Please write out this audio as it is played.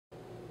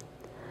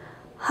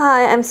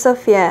Hi, I'm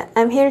Sophia.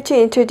 I'm here to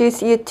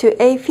introduce you to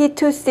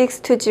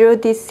AP2620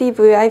 DC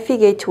VoIP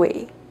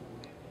Gateway.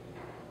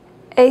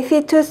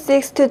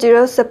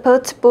 AP2620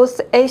 supports both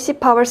AC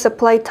power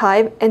supply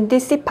type and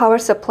DC power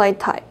supply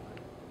type.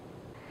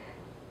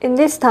 In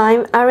this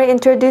time, I will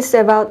introduce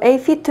about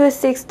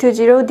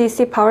AP2620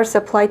 DC power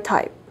supply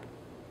type.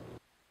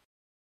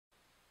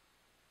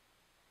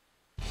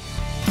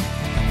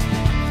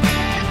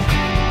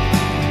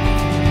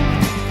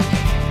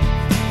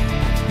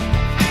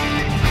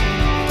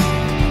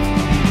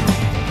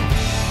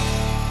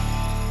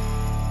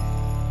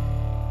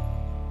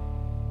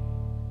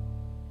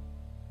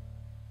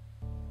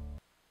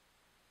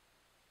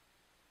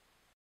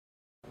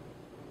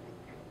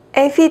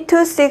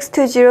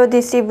 AP2620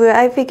 DC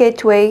VoIP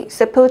Gateway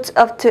supports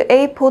up to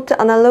 8-port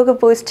analog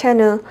voice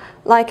channel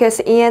like as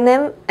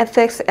ENM,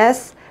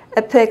 FXS,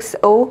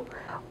 FXO,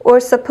 or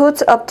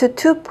supports up to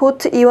 2-port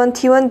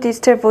E1T1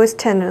 digital voice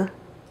channel.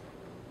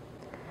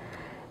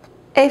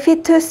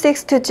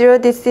 AP2620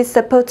 DC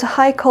supports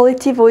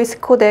high-quality voice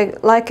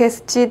codec like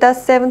as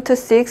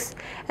G.726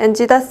 and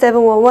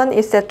G.711,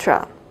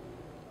 etc.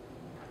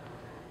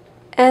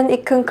 And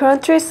it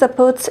concurrently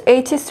supports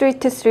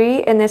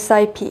 8323 and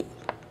SIP.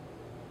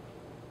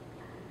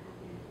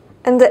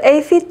 And the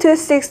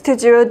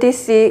AP2620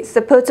 DC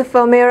supports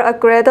firmware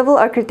upgradable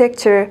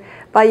architecture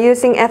by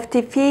using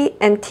FTP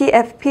and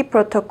TFP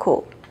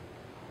protocol.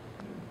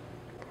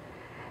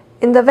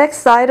 In the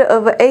backside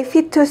of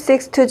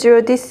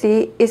AP2620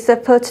 DC, it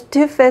supports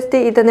 2 fast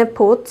Ethernet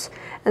ports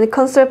and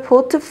console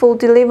port for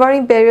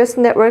delivering various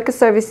network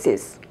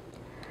services.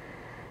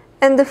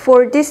 And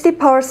for DC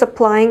power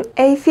supplying,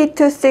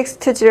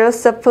 AP2620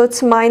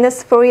 supports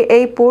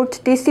 -48-volt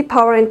DC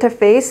power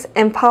interface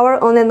and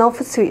power on and off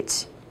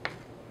switch.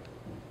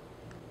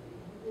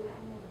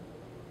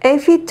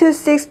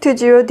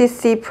 AP2620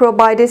 DC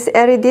provides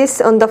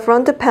LEDs on the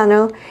front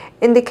panel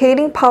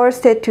indicating power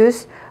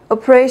status,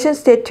 operation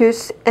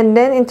status, and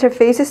LAN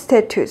interface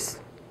status.